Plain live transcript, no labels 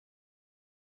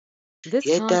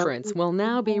This conference will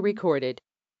now be recorded.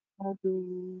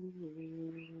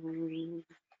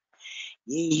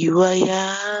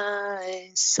 Yiwaya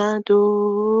Sado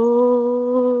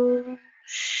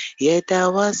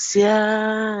Yedawasya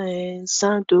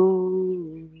Sado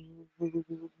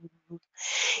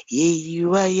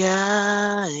Yiwaya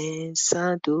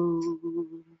Sado.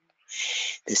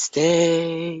 The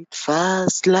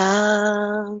steadfast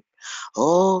love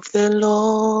of the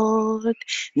Lord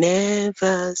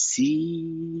never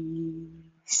ceases.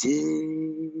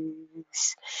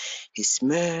 His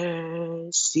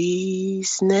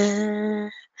mercies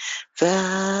never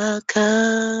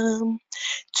come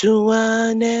to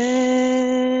an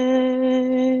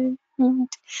end.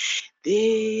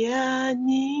 They are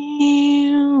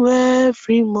new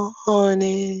every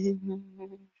morning,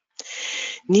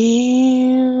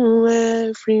 new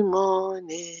every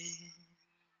morning.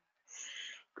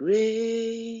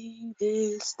 Great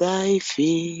is thy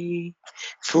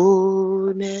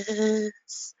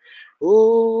faithfulness,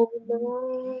 O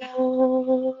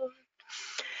Lord.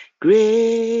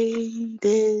 Great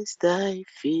is thy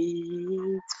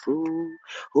faithful.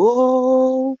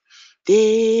 Oh,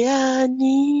 they are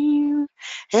new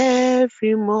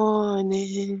every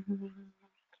morning,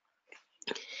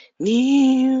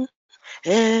 new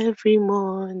every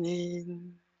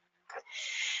morning.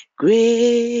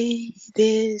 Great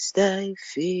is thy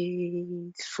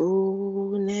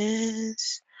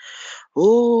faithfulness,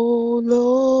 O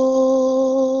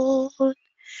Lord.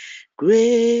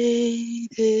 Great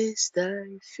is thy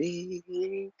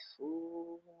faithfulness.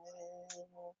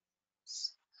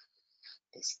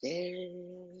 The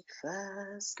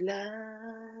steadfast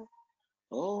love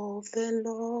of the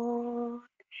Lord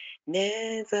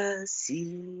never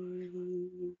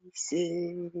ceases.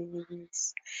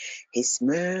 His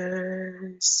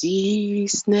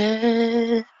mercies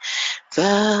never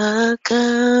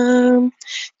come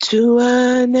to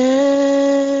an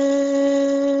end.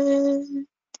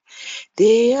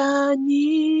 They are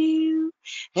new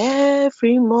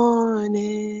every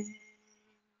morning,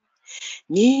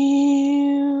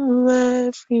 new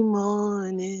every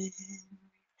morning.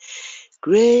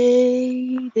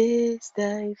 Great is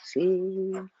thy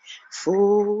faithfulness,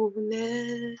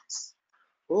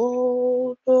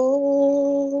 O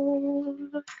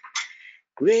Lord.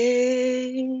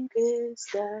 Great is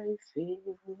thy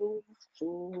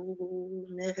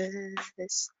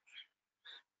faithfulness.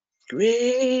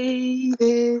 Great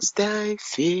is thy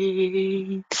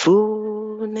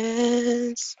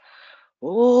faithfulness,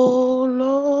 O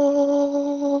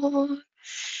Lord.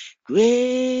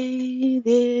 Great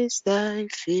is thy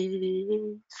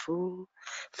faithful,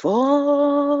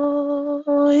 for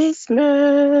his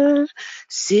mercies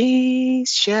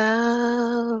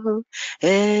shall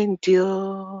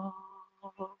endure.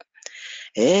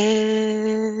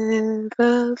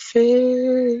 Ever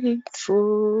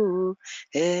faithful,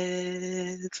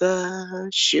 ever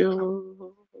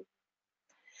sure.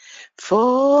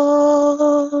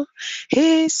 For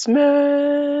his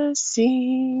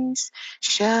mercies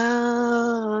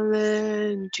shall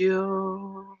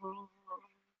endure.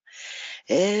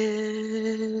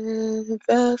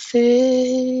 Ever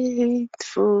faithful,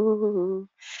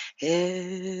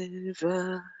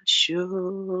 ever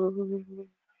sure.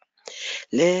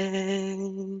 Let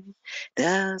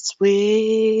us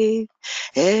with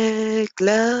a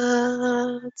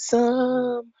gladsome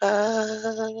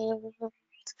heart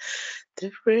to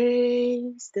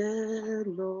praise the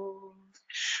Lord,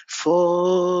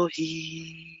 for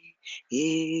he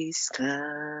is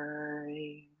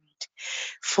kind.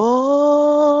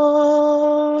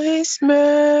 For his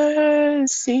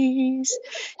mercies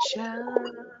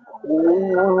shall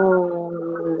endure.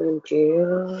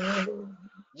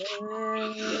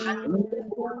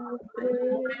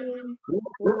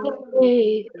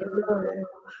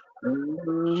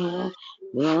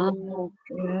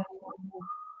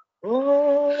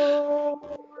 Oh,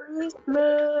 his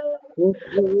mercy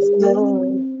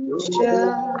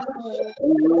shall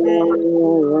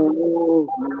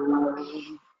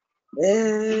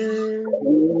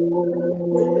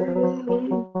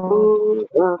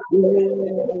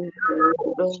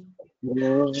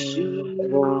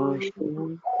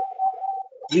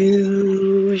you,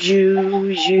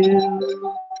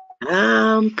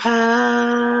 Amparase.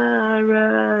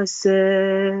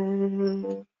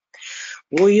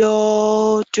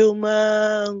 Uyo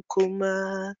tumankuma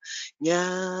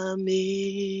nyami.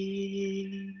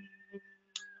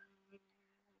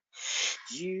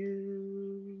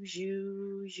 You,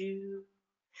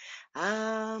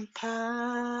 Amparase.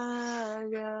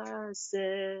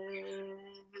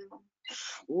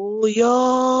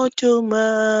 Uyo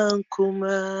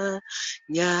tumankuma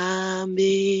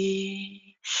nyame.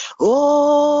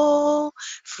 Oh,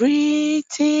 free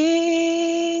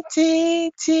ti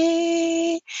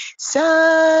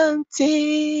something.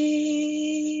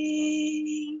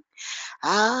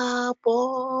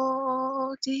 Abodi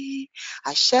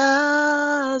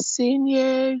ashasinye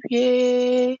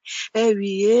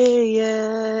ewie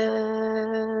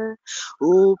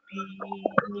obi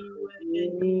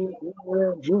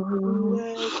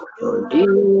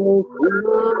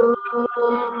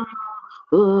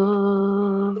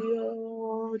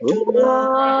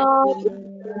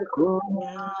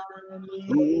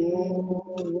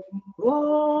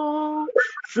oh,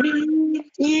 free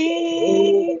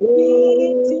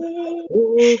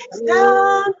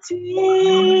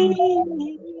something.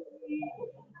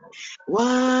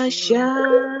 Washanti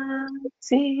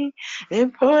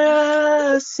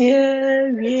empress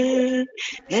ewie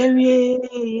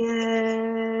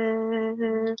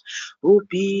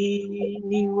obi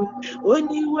niwe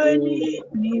oniwe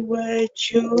niwe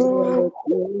cho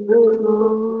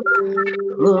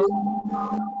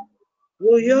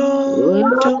oyo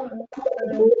to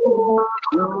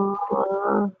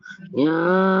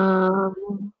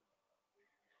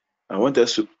I want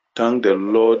us to thank the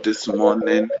Lord this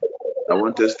morning. I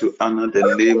want us to honor the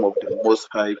name of the Most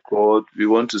High God. We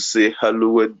want to say,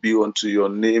 hallowed be unto your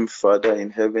name, Father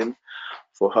in heaven,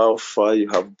 for how far you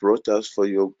have brought us, for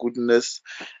your goodness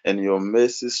and your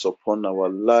mercies upon our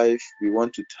life. We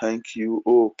want to thank you,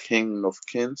 O King of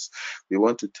Kings. We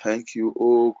want to thank you,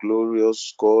 O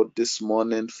glorious God, this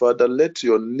morning. Father, let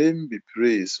your name be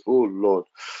praised, O Lord.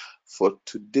 For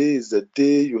today is the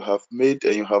day you have made,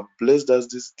 and you have blessed us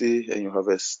this day, and you have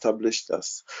established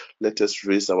us. Let us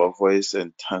raise our voice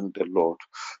and thank the Lord.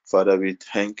 Father, we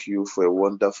thank you for a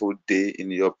wonderful day in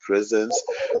your presence.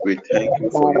 We thank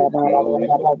you for your glory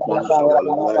upon our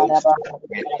lives.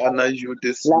 We honor you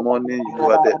this morning. You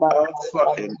are the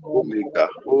Alpha and Omega,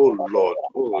 oh Lord.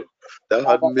 Oh, thou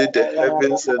hast made the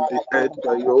heavens and the earth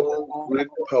by your own great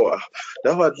power.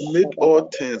 Thou hast made all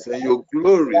things, and your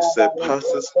glory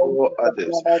surpasses all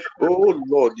others. Oh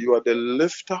Lord, you are the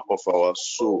lifter of our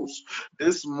souls.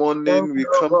 This morning we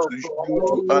come to you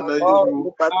to honor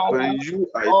you. When you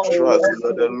I trust, you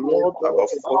are the Lord, our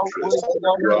fortress.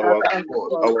 You are our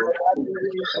God, our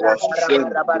hope, our strength,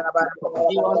 the keeper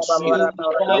of our soul.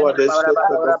 Thou art the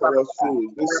shepherd of our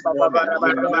souls. This morning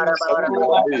we lift up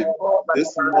your name.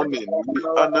 This morning we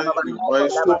honor you. My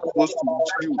soul goes to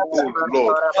you, oh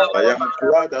Lord. I am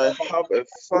glad I have a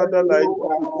father like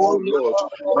you, oh Lord.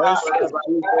 My soul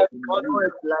goes to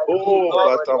you. Oh,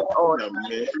 but I'm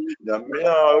Nyame. Nyame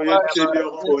a oyɛ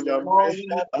tediɔfo Nyame.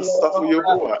 Asafo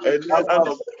Yehowa. Ɛnɛ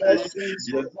anɔpa yi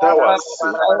yɛda wo ase.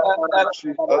 Akyi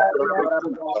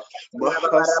asafo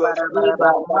Mahasa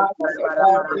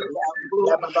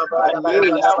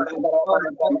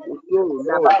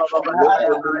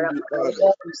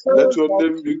let your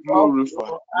name be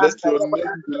glorified. Let your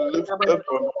name be lifted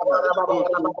on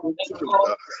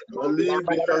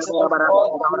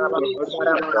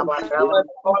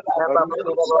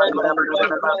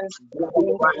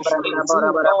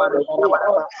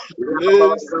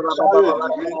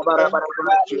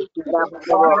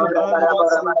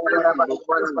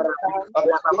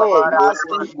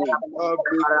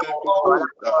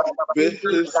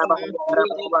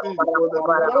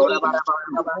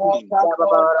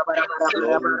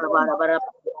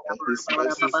and his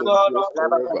mercies endures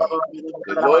forever.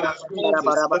 The Lord is good,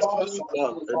 his steadfast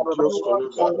love endures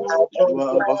forever. You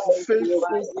are our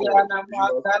faithful God.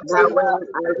 You are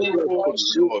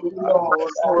faithful, oh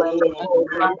Lord.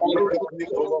 Glory be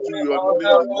unto your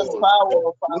name, Lord.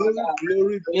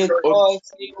 Glory be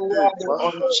unto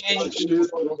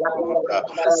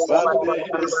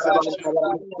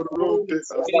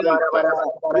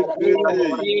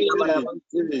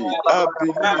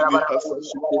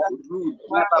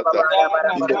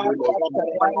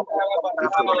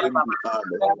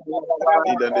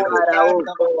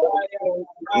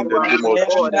in the name of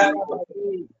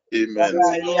Jesus.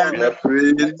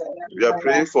 Amen. We are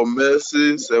praying for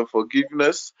mercies and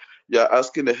forgiveness. We are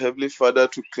asking the Heavenly Father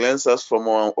to cleanse us from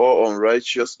all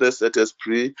unrighteousness. Let us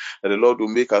pray that the Lord will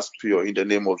make us pure in the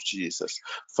name of Jesus.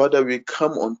 Father, we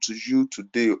come unto you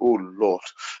today, O Lord,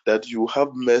 that you have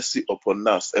mercy upon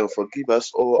us and forgive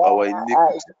us all our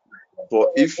iniquities. For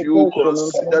if you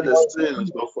consider the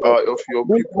sins of your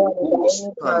people who will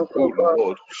stand, O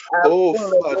Lord, O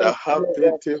Father, have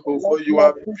pity, for you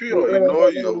are pure in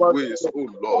all your ways, O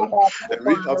Lord, and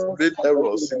we have made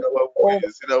errors in our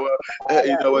ways, in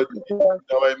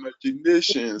our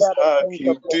imaginations. Ha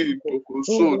kildi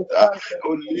tokusuda,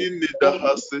 olini da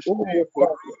haseshi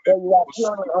korune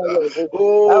tokusuda.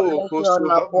 Oh, also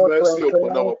have mercy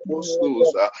upon our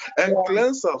apostles and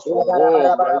cleanse us from all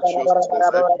unrighteousness.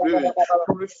 I pray,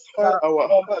 purify our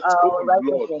hearts, oh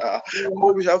Lord.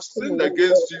 Oh, we have sinned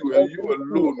against you and you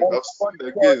alone. We have sinned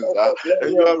against,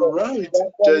 and you are right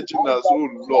in judging us, oh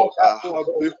Lord.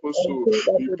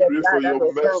 We pray for your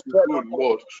mercy, oh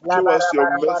Lord. Show us your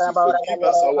mercy, forgive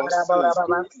us our sins,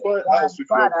 purify us with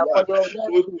your blood.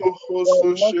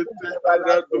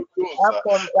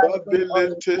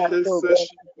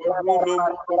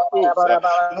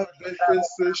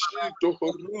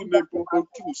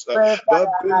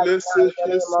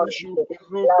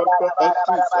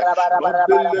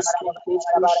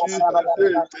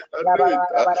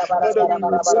 Father, we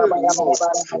pray, Lord.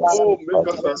 Oh, make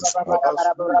us as pure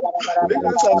as wool. Make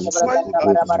us as white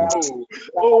as snow.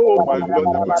 Oh, my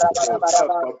Lord and my God.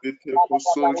 Babete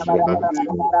Hososhi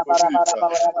Arino Korita.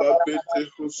 Babete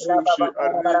Hososhi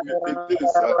Arine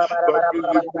Kedesa.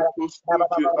 Babele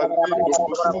Hososhi Arino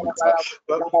Kosuta.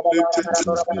 Babete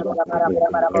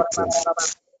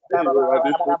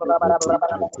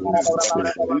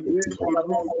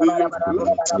May your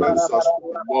blood cleanse us,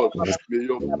 O Lord. May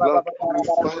your blood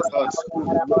purify us, O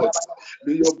Lord.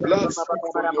 May your blood speak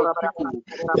for your people,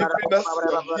 even as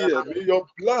we are here. May your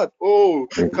blood,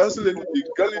 cancel any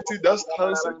illegality that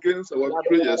stands against our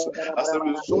prayers as a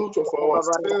result of our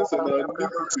sins and our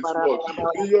iniquities, Lord.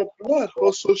 May your blood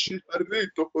also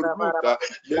shiharito horuta,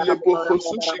 melebo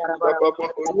hosushi kirababa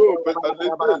horobe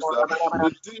aledeza,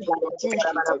 mediho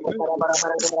hosushi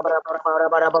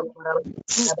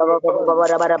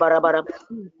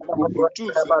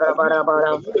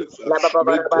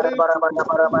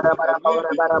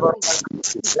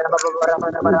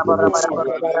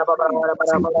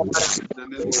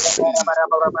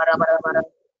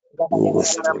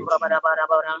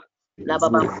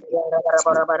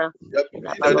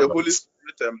that the Holy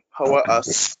Spirit empower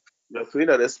us. We are praying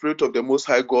that the Spirit of the Most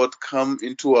High God come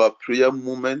into our prayer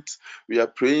moment. We are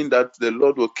praying that the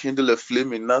Lord will kindle a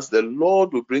flame in us. The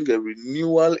Lord will bring a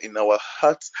renewal in our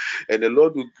hearts, and the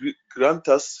Lord will grant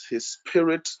us His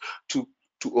Spirit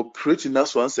to operate in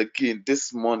us once again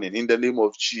this morning. In the name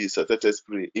of Jesus, let us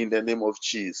pray. In the name of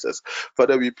Jesus,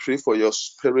 Father, we pray for your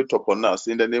Spirit upon us.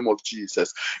 In the name of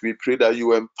Jesus, we pray that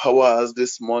you empower us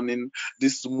this morning,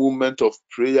 this moment of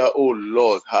prayer, oh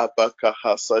Lord.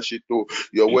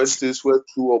 Your word says, where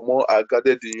two or more are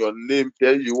gathered in your name,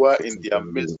 there you are in their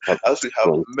midst. As we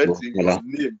have met in your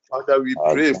name, Father, we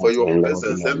pray for your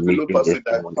presence. Envelope us in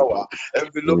thy power.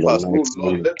 Envelope us, oh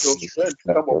Lord. Let your strength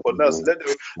come upon us. Let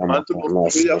the mantle of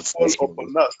prayer fall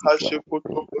upon us.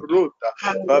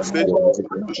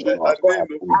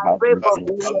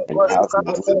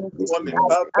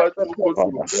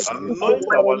 Anoint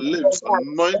our lips,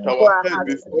 anoint our hand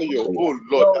before you, oh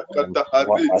Lord.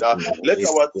 Let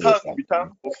our tongue be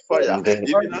tongue of fire.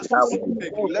 Even as we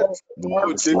speak, let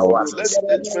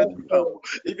judgment come.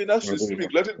 Even as we speak,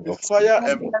 let it be fire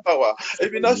and power.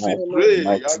 Even as we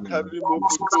pray, as we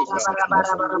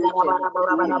wait on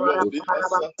you, oh Lord,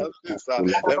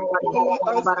 empower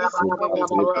us this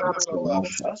morning,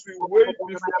 as we wait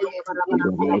before you, oh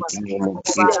Lord.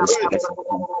 Your word.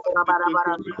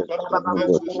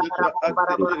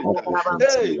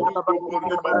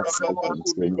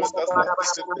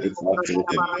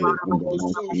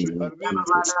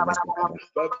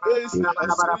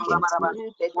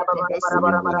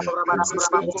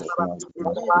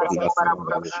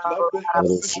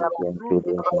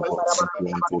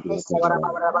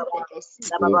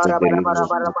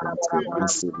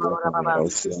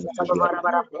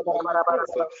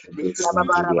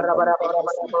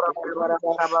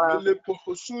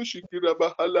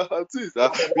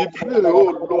 We pray,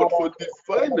 oh Lord, for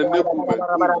divine enablement,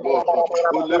 oh Lord.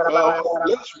 Only by our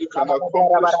flesh we can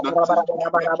accomplish nothing.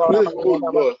 We pray, oh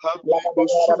Lord, have the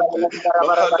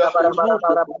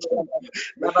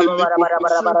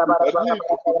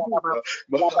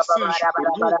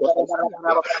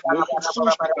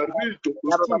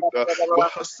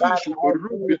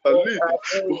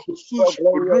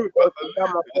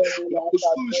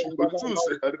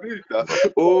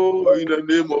oh, in the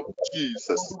name of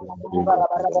Jesus.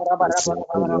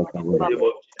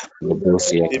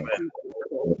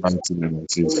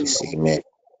 Amen.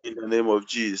 In the name of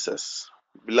Jesus.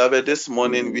 Beloved, this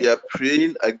morning we are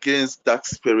praying against dark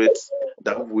spirits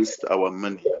that waste our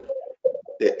money.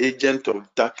 the agent of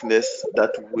darkness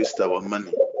that waste our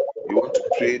money. We want to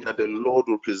pray that the Lord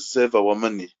will preserve our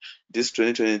money. This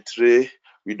 2023,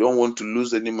 we don't want to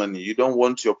lose any money. You don't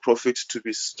want your profit to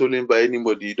be stolen by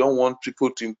anybody. You don't want people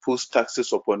to impose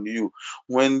taxes upon you.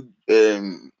 When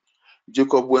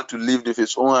Jacob went to live with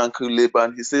his own uncle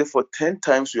Laban, he said, for 10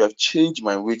 times you have changed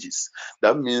my wages.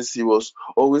 That means he was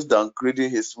always downgrading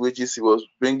his wages. He was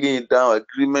bringing it down,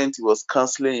 agreement, he was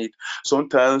canceling it.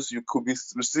 Sometimes you could be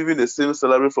receiving the same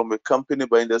salary from a company,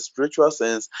 but in the spiritual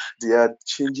sense, they are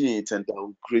changing it and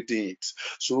downgrading it.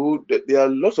 So there are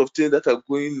lots of things that are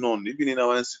going on, even in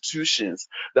our institutions,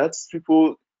 that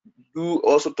people do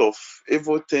all sort of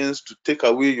evil things to take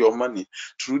away your money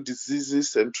through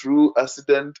diseases and through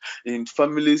accident in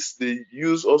families. They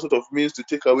use all sort of means to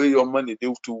take away your money,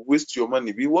 to waste your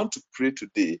money. We want to pray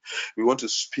today. We want to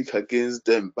speak against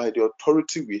them by the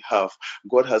authority we have.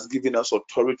 God has given us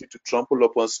authority to trample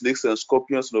upon snakes and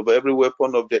scorpions and over every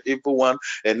weapon of the evil one,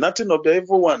 and nothing of the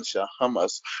evil one shall harm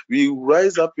us. We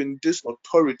rise up in this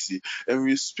authority and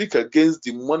we speak against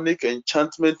demonic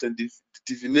enchantment and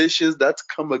divinations that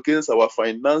come against our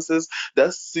finances,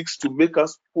 that seeks to make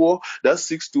us poor, that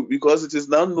seeks to, because it is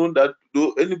now known that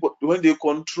anybody, when they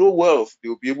control wealth, they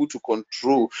will be able to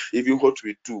control even what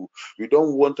we do. We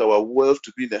don't want our wealth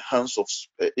to be in the hands of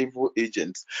evil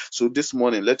agents. So this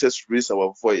morning, let us raise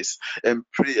our voice and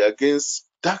pray against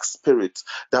dark spirit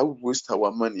that waste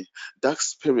our money, dark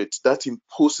spirit that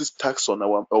imposes tax on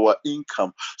our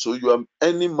income. So you are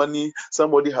earning money,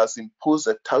 somebody has imposed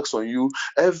a tax on you.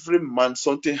 Every month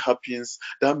something happens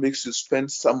that makes you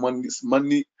spend someone's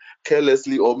money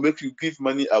carelessly or make you give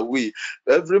money away.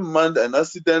 Every month an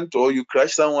accident or you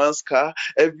crash someone's car.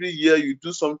 Every year you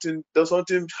do something, there's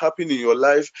something happen in your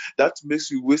life that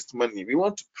makes you waste money. We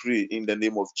want to pray in the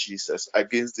name of Jesus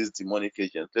against this demonic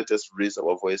agent. Let us raise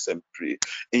our voice and pray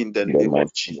in the name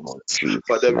of Jesus.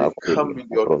 Father, we come in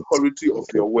the authority of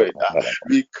your word.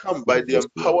 We come by the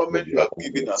empowerment you have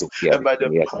given us and by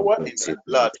the power in the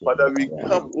blood. Father, we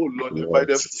come, oh Lord, by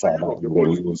the fire of the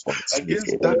Holy Ghost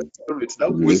against that spirit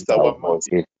that waste our money.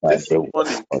 This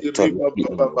morning,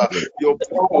 your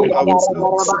people have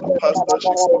come, Pastor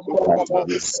Shikokokoza,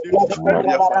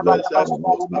 Inferior Financial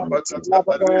Stores, Napakata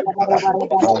Arena,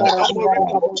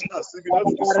 Amorika Plus, even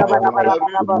as we speak,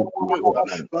 Arima,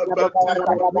 Babati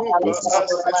Kuruba,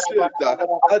 Asisheda,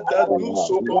 Adadu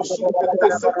Sobosu,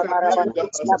 Tesekarida,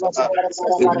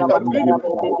 Sekarino,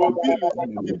 Bobili,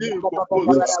 Idin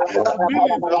Kokoza,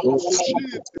 Abili,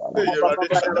 Nahoshit,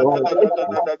 Amarina,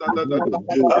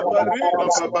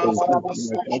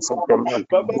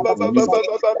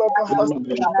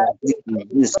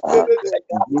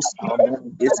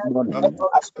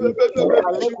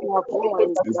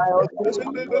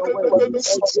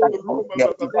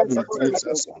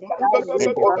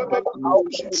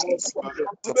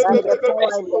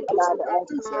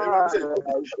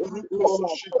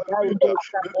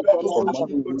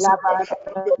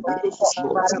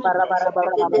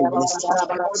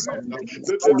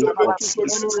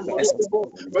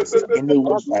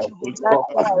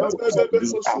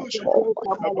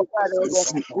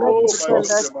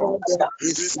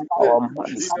 Baba,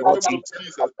 in the name of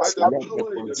Jesus, by the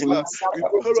power in the blood, we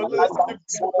paralyze evil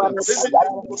hand, any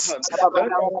evil hand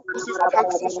that imposes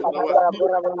taxes on our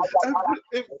income, every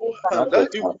evil hand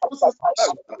that imposes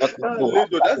tax,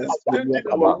 that is changing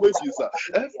our wages,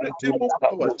 every evil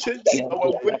power changing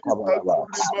our wages,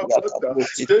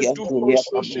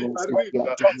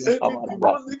 any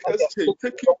demonic exchange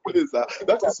taking place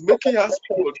that is making us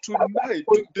poor tonight,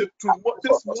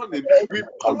 this morning, we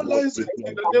paralyze it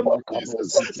in the name of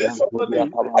Jesus. This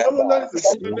morning, we paralyze it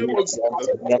in the name of Jesus.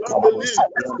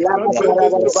 In the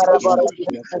name of Jesus.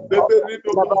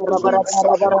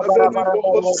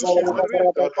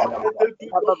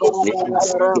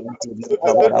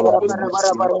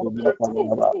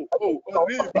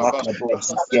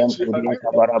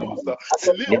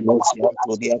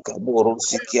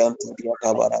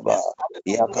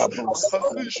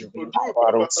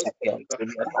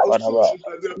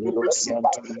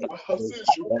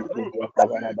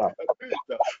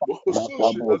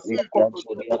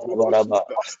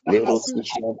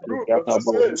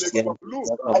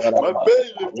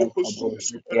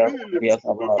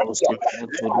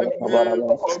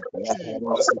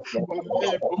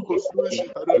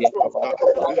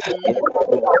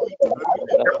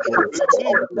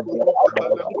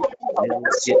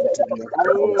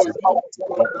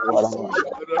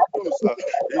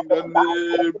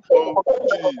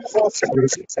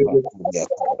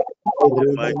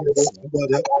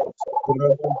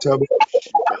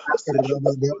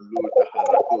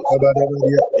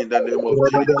 In the name of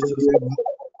Jesus.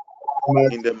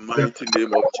 in the mighty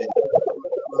name of Jesus.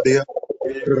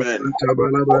 Amen.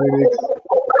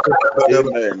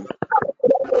 Amen.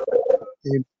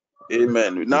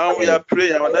 Amen. Now we are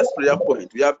praying our next prayer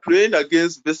point. We are praying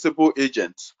against visible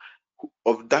agents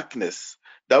of darkness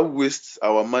that wastes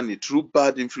our money through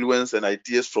bad influence and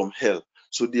ideas from hell.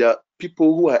 So there are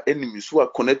people who are enemies, who are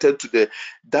connected to the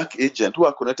dark agent, who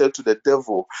are connected to the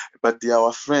devil, but they are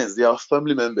our friends, they are our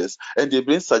family members, and they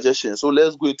bring suggestions. So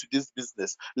let's go into this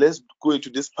business, let's go into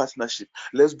this partnership,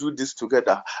 let's do this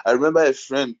together. I remember a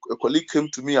colleague came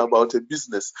to me about a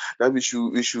business that we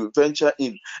should venture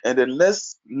in, and the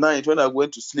next night when I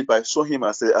went to sleep, I saw him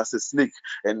as a snake,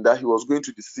 and that he was going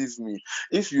to deceive me.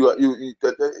 If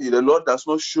the Lord does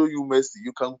not show you mercy,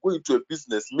 you can go into a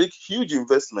business, make huge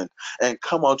investment, and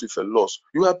come out with a loss.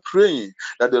 You are praying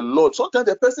that the Lord, sometimes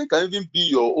the person can even be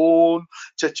your own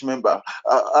church member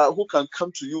who can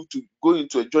come to you to go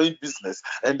into a joint business,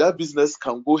 and that business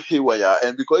can go haywire,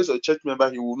 and because he's a church member,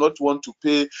 he will not want to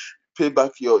pay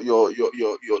back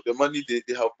the money they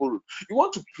have borrowed. You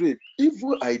want to pray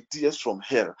evil ideas from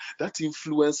hell that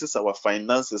influences our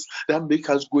finances, that make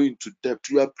us go into debt.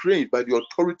 You are praying by the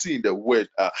authority in the word,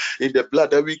 in the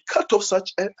blood, that we cut off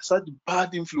such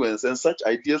bad influence and such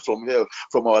ideas from hell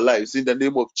from our lives in the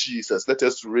name of Jesus. Let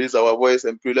us raise our voice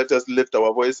and pray. Let us lift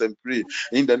our voice and pray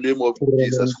in the name of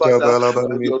Jesus. Father,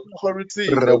 by the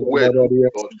authority in the word,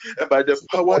 Lord, and by the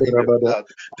power in the blood,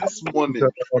 this morning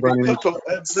we cut off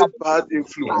every bad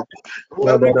influence,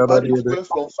 every bad influence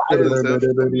from friends and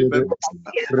family members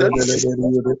that is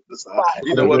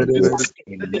in our business,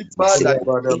 any bad idea,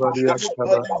 any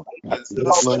bad influence,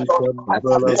 any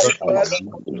bad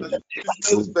influence,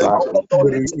 business venture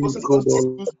that causes us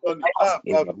to lose money.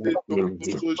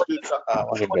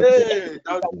 Hey,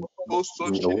 that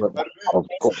also by your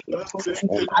mighty influences,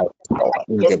 by your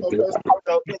mighty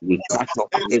stop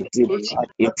these evil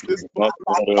ideas, by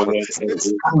your mighty hand,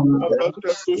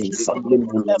 stop these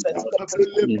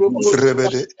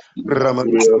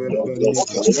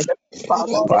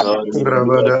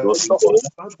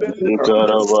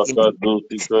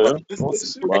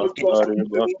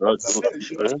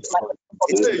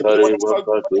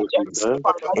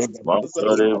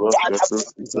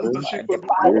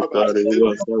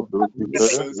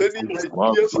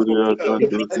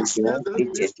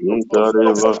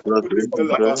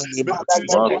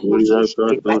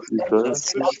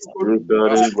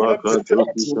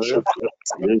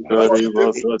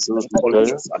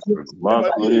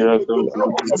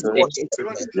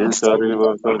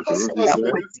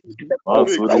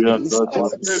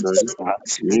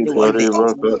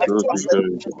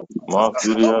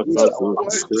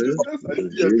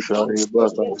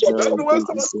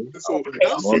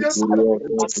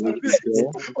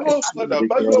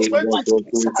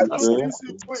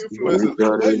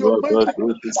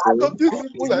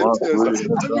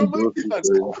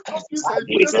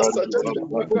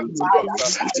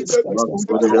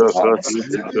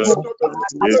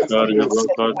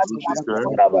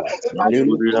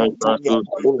ideas and suggestions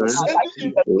that come to us in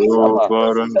the name of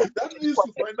Jesus. That leads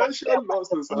to financial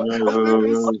losses.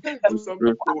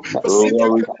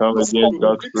 Oh, we come against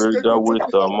that spirit that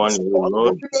wastes our money, oh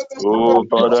Lord. Oh,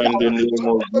 Father, in the name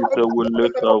of Jesus, we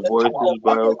lift our voices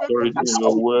by authority in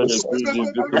your word against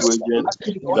invisible agents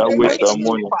that waste our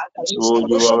money. Oh,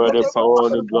 you are the power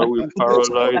of the blood. We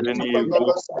paralyze any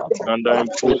evil and that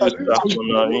imposes tax on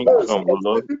our income, oh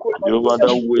Lord. You are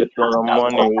that waste our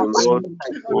money, oh Lord.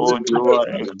 Oh, you are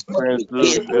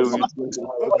expensive.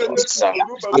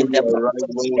 Only arrive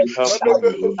when we have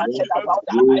money, oh Lord.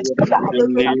 In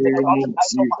the name of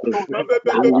Jesus,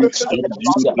 oh, we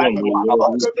subdue them, oh Lord.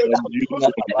 We subdue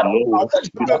them, oh Lord. We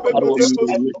subdue the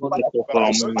wickedness of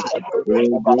our money.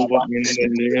 Oh, Jehovah, in the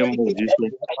name of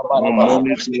Jesus, our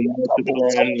money to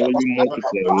multiply and only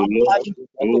multiply, oh Lord.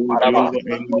 Oh, Jehovah,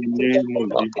 in the name of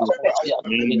Jesus,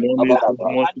 our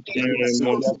money to multiply and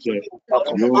multiply.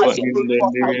 Jehovah, in the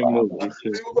name of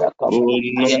Jesus. Oh,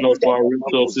 none of our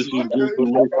resources will go to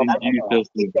waste in Jesus'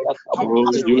 name.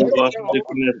 Oh, Jehovah,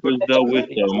 sicknesses that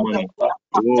waste our money.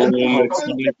 Oh,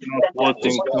 mechanical faults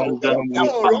and comes that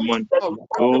waste our money.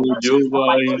 Oh,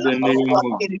 Jehovah, in the name of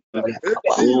Jesus.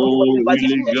 Oh,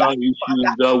 illegal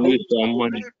issues that waste our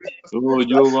money. Oh,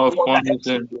 Jehovah, funds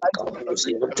and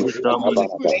waste our money.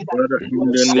 Father,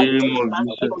 in the name of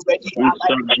Jesus, we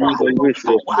subdue the waste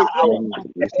of our money.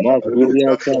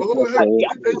 Mafuria Kakata,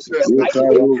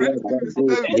 Yukaruba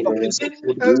Kakosika,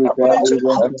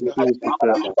 Yukaruba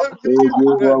Kakosika. Oh,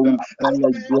 Jehovah, we come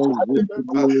against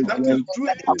visible agents do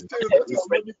anything that is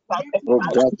manipulating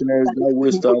of darkness that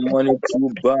waste our money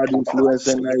through bad influence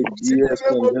and in the ideas name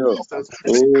from of hell. Jesus. In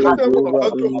Oh, the name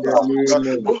of Jehovah, in the name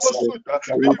of Jesus,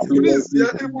 we freeze influences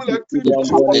their evil to keep our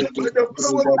activities money by to the things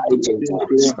power that of the would seem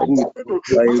Holy so good,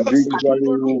 but individually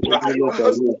will hustle us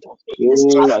away.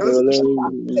 Oh,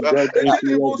 that any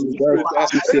evil influences that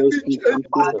spirit, pushes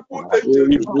people, evil oh,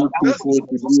 agent evil that's people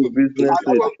to do pushing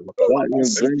businesses our that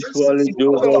eventually all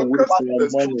Jehovah our waste our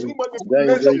customers money, through that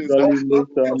manipulations, eventually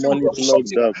makes our manipulating money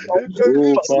workshops, plugged up. in the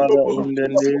Oh, name Father, of in the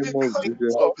Jesus, name we of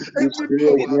Jesus, cancel we any pray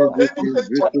power, against these any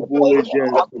agent of invisible destruction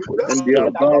agents that's and their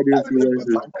bad manipulating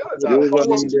influences. to gather Jehovah,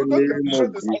 our in the product and name of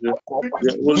services Jesus, be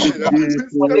the only destroyed.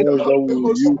 We send influence that out we the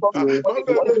will use Hosuka, to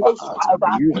under the Hosuka,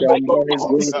 use our money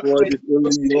going forward is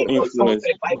only your influence.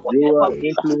 Jehovah,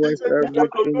 influence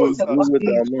everything we do with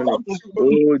our money.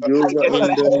 Oh, Jehovah,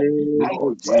 in the name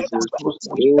of Jesus.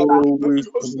 Oh, we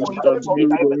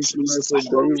subdue the influence of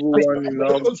the evil one in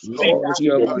our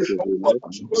financial matters, O Lord.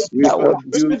 We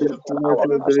subdue the influence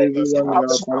of the evil one in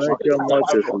our financial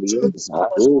matters, O Lord.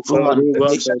 Oh,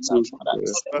 Karuba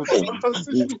Katosikaya.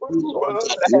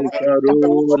 Ye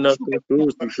Karu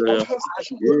Nakatosikaya.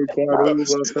 Ye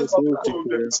Karuba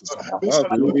Katosikaya.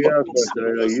 Makuria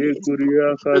Kataya. Ye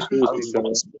Kuria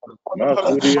Katosikaya.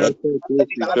 Makuria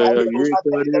Katosikaya. Ye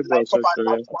Kariba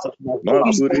Kataya.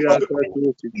 Makuria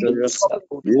Katosikaya.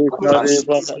 Ye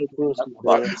Kariba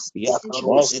Katosikaya.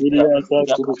 Makuria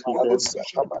Katosikaya.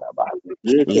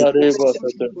 Ye Kariba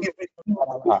Kataya.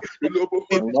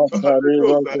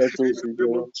 Makareba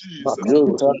Katosikaya. Jesus.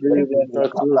 Yo Kariba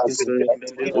Katosikaya. In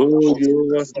the name of Oh, Jesus.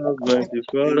 Jehovah, have mercy.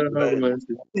 Father, have Amen.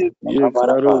 mercy. Ye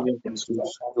Karuba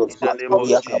Katosikaya. In the name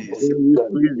of Jesus. Oh, we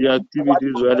freeze the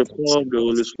activities by the power of the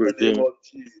Holy In Spirit. the name Amen. of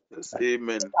Jesus.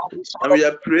 Amen. And we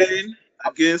are praying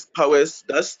against powers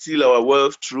that steal our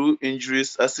wealth through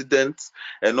injuries, accidents,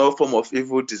 and all form of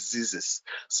evil diseases.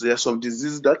 So there are some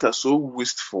diseases that are so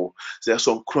wasteful. There are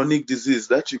some chronic diseases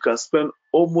that you can spend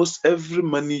almost every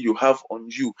money you have on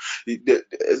you.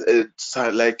 It's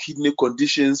like kidney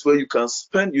conditions where you can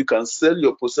sell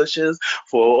your possessions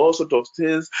for all sort of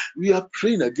things. We are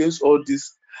praying against all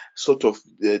these sort of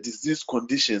disease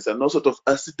conditions and all sort of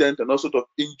accident and all sort of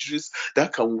injuries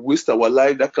that can waste our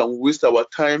life, that can waste our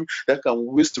time, that can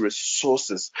waste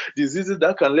resources. Diseases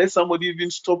that can let somebody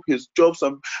even stop his job.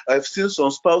 I've seen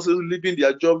some spouses leaving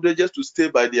their job there just to stay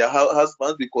by their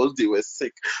husbands because they were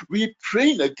sick. We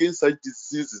praying against such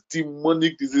diseases,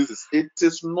 demonic diseases. It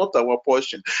is not our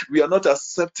portion. We are not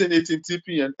accepting it in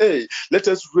TPNA. Let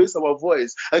us raise our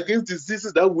voice against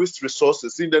diseases that waste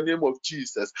resources in the name of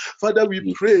Jesus. Father, we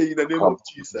pray in the name of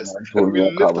Jesus and we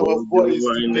lift our Oh,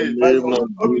 voice Jehovah, in the today by name your of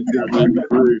authority Jesus, we given.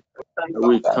 pray that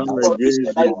we come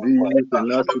against disease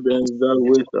and accidents that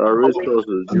waste our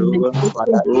resources, Jehovah.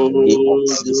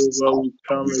 Oh, Jehovah, we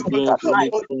come against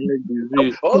any chronic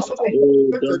disease, Also,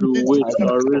 oh, that will waste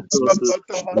our resources.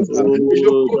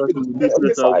 Oh, that will keep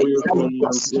us away from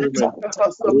employment.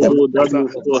 Oh, that will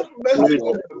frustrate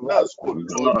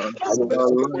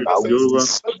our life, Jehovah.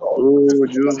 Oh,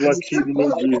 Jehovah,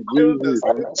 kidney diseases.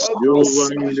 Jehovah,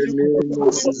 in the name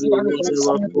of Jesus,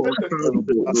 whatever from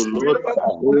cancer, oh Lord,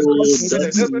 oh, that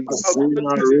will drain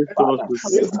our resources.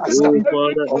 Oh,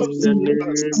 Father, in the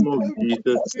name of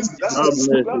Jesus, have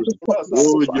mercy.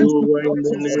 Oh, Jehovah, in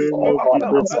the name of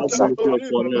Jesus, have mercy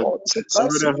upon us.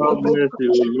 Father, have mercy,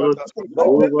 O Lord.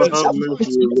 Jehovah, have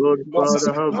mercy, O Lord.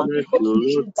 Father, have mercy, O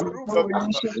Lord.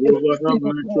 Jehovah, have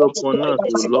mercy upon us,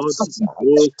 O Lord.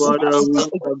 Oh, Father, we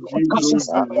subdue those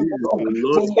diseases, O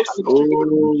Lord.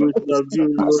 Oh, we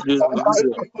subdue those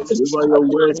diseases. Over your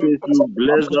word says you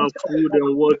bless our food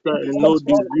and water and no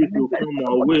disease will come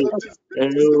our way.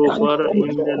 And oh, Father,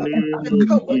 in the name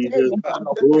of Jesus,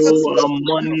 oh, our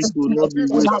money will not be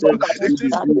wasted through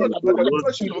diseases, oh Lord.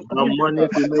 Our money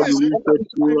will not be wasted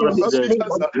through accidents.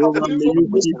 Jehovah, may you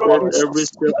keep us every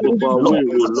step of our way,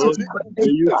 O Lord.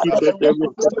 May you keep us every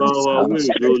step of our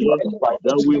way, O Lord,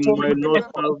 that we might not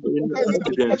have any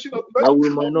accident, that we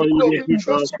might not even hit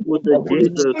our foot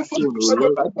against a stone, O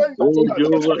Lord. Oh,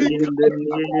 Jehovah, in the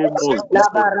name of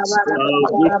Jesus,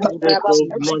 wasters of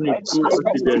money through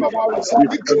accident, we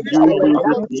subdue you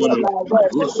this morning.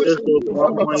 Wasters of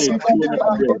our money through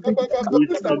accident, we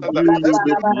subdue you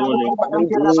this morning.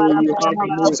 Oh, you have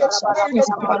no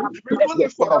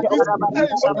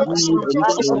we subdue you this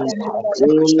morning.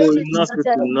 Oh, enough is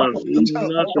enough.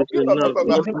 Enough is enough.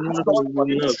 Enough is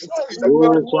enough.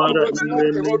 Oh, Father, in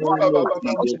the name of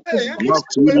Jesus.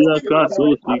 Makuria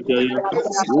kato sikaya.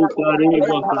 Ukare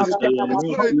bakataya.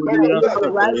 Makuria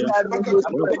kataya.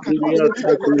 Makuria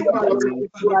kato sikaya.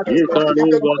 Yekare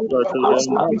bakataya.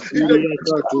 Makuria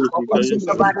kato sikaya.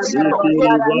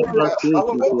 Yekare bakato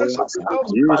sikaya.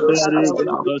 Yekare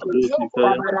bakato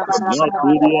sikaya.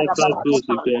 Makuria kato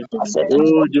sikaya.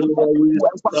 Oh, Jehovah, we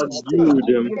subdue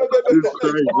them. We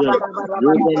crush them.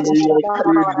 Jehovah, may your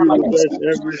spirit be with us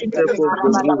every step of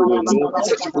the way, O Lord.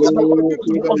 Oh,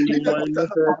 so that we might not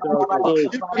hurt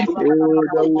ourselves. Oh,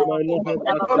 that we might not have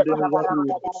accidents that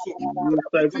will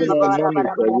siphon our money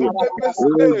away.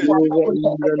 Oh, Jehovah,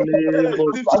 in the name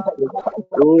of Jesus.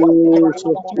 Oh,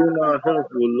 sustain our health,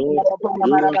 O Lord.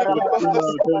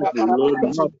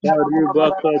 Jehovah, sustain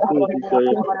our health, O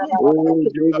Lord. Oh,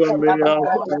 Jehovah, may our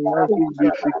finances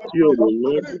be secured, O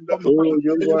Lord. Oh,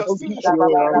 Jehovah,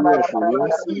 secure our work, O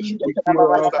Lord.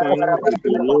 Secure our finances,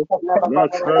 O Lord.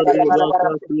 Makari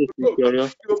bakatu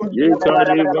sikaya.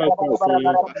 Yekari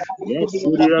bakataya.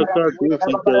 Makuria katu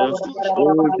sikaya.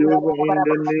 Oh, Jehovah, in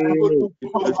the name of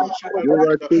Jesus.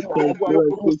 Jehovah, take control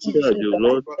and take charge, O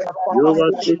Lord.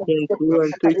 Jehovah, take control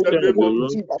and take charge, O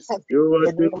Lord. Jehovah,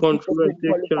 take control and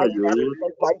take charge, O Lord.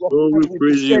 Oh, we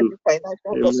praise you.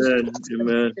 Amen.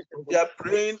 Amen. We are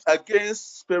praying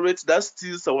against spirits that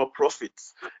steals our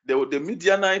profits. The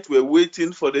Midianites were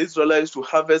waiting for the Israelites to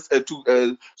harvest,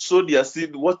 to sow their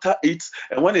seed, water it,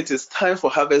 and when it is time for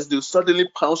harvest, they suddenly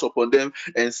pounce upon them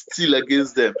and steal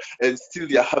against them and steal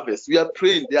their harvest. We are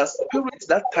praying. There are spirits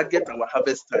that target our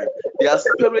harvest time. There are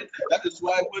spirits. That is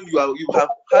why when you have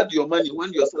had your money,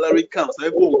 when your salary comes,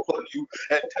 people will call you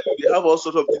and tell you they have all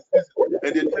sorts of diseases,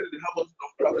 and they tell you they have all sorts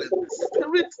of problems.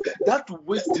 Spirits that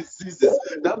waste diseases,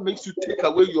 that makes you take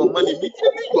away your money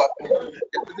immediately you are paid.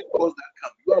 Everything cause that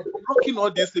come. You are blocking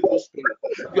all these evil spirits.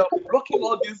 You are blocking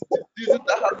all these diseases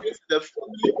that happen in the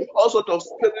family, all sorts of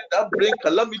spirits that bring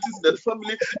calamities in the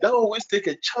family, that always take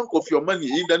a chunk of your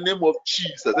money in the name of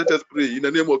Jesus. Let us pray in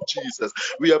the name of Jesus.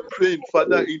 We are praying,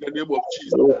 Father, in the name of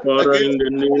Jesus. Oh, Father, in the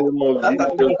name of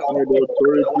Jesus, by the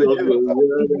authority of your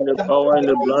word and the power and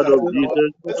the blood of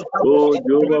Jesus, oh,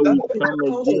 Jehovah, we come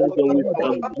against and we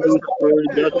subdue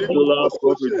spirit that steal our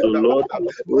profits, oh Lord.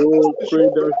 Oh,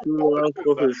 spirit that steal our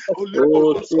profits.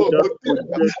 Oh, spirit that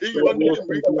projects troubles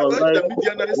into our life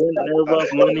whenever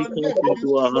money comes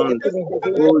into our hands.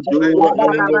 Oh, Jehovah,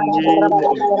 in the name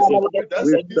of Jesus,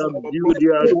 we subdue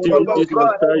their activities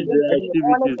and crush their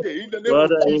activities.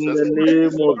 Father, in the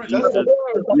name of Jesus,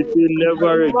 we say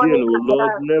never again, O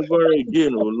Lord, never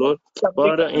again, O Lord.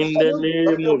 Father, in the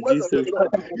name of Jesus,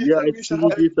 their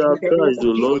activities are crushed,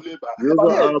 O Lord.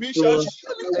 Jehovah,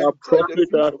 our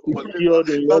profits are secured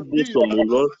in your bosom, O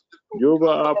Lord. Jehovah,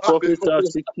 our profits are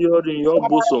secured in your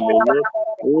bosom, O Lord.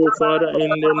 Oh, Father,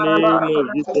 in the name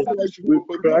of Jesus, we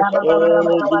crush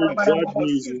all those bad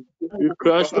news. We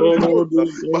crush all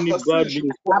those any bad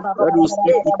news that will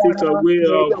seek to take away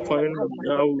our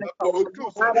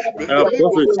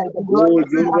profits. Oh,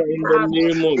 Jehovah, in the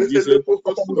name of Jesus,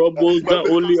 troubles that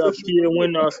only appear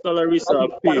when our salaries are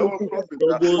paid.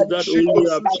 Troubles that only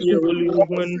appear only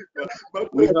when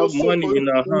we have money in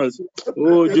our hands.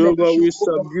 Oh, Jehovah, we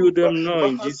subdue them now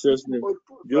in Jesus' name.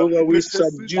 Jehovah, we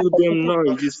subdue them now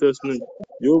in Jesus' name.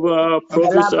 Jehovah, our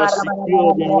profits are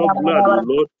secured in your blood, O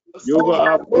Lord. Jehovah,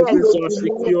 our profits are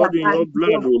secured in your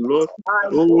blood, O Lord.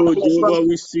 Oh, Jehovah,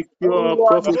 we secure our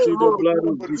profits in the blood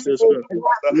of Jesus Christ.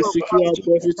 We secure our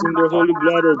profits in the holy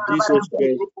blood of Jesus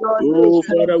Christ. Oh,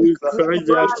 Father, we crush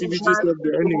the activities of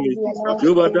the enemy.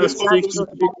 Jehovah, that seeks to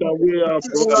take away our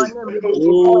profits.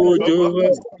 Oh,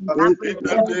 Jehovah,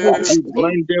 we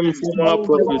blind them from our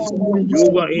profits.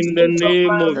 Jehovah, in the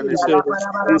name of Jesus,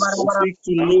 they seek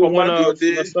to know when our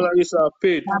salaries are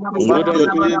paid, so that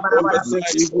they will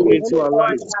project evil into our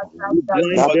lives. We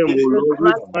blind them, O Lord.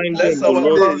 We blind them, O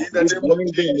Lord. We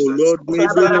blind them, O Lord. May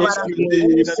they not see when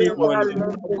we receive money.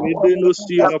 May they not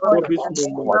see our profits no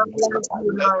more.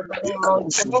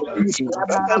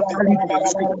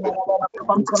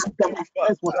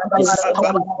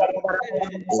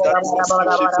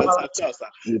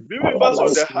 Be with us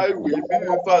on the highway, be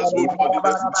with us, oh Lord, in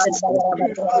the city, be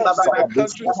with us in the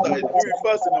countryside, be with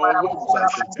us in our homes,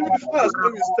 be with us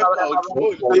when we step out,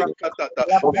 oh,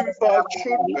 be with our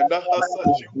children, may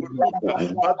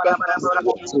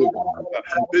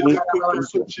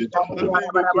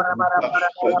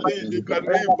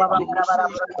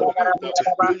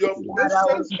your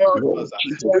presence be with us,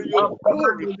 may your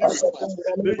glory be with us,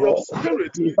 may your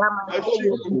spirit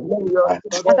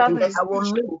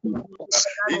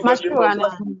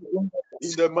be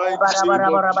In the mighty name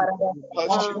of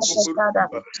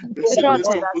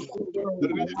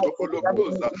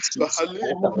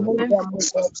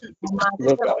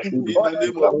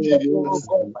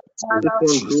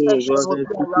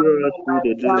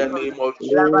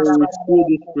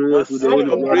Seal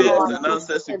your prayers and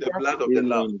answers with the blood of the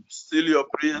Lamb. Seal your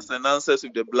prayers and answers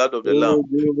with the blood of the Lamb.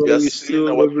 We are sealing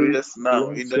our prayers now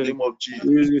in the name of Jesus.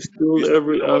 We restore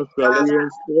every answer. We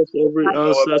enforce every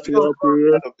answer to our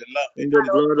prayer in the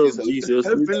blood of Jesus.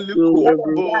 We restore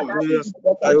every prayer.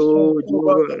 Oh,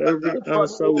 Jehovah, every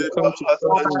answer will come to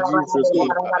pass in Jesus'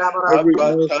 name. Every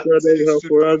answer that you have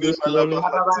for us this morning,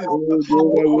 oh,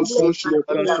 Jehovah, will come to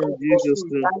pass in Jesus'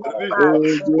 name.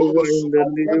 Oh, Jehovah, in the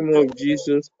name of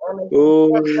Jesus. Oh,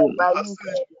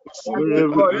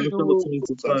 every answer will come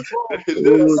to pass.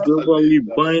 Oh, Jehovah, we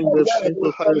bind the spirit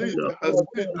of faith that comes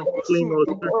to clean or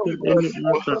touching any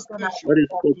answer that is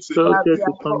expected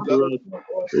to come to us.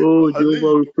 Oh,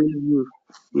 Jehovah, we praise you.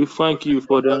 We thank you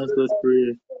for the answered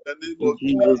prayer. In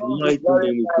Jesus' mighty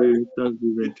name we pray. We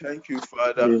Thanksgiving. thank you,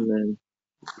 Father. Amen.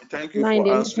 We thank you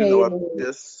for answering our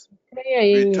prayers.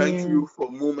 We thank you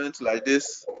for moments like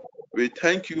this. We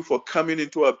thank you for coming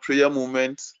into our prayer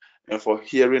moments and for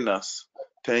hearing us.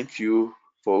 Thank you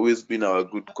for always being our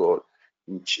good God.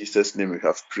 In Jesus' name we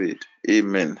have prayed.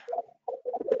 Amen.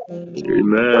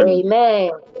 Amen.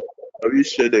 Amen. Have you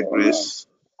shared the grace?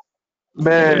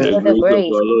 In the grace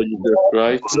of our Lord Jesus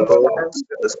Christ,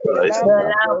 Jesus Christ, The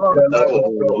love of the love God.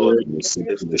 of God, the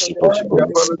the fellowship fellowship of of the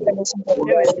the Holy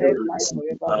Holy Spirit,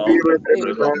 Spirit, now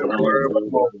and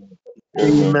forevermore.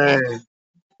 Amen.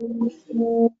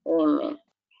 Amen. Amen.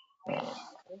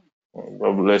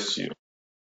 God bless you.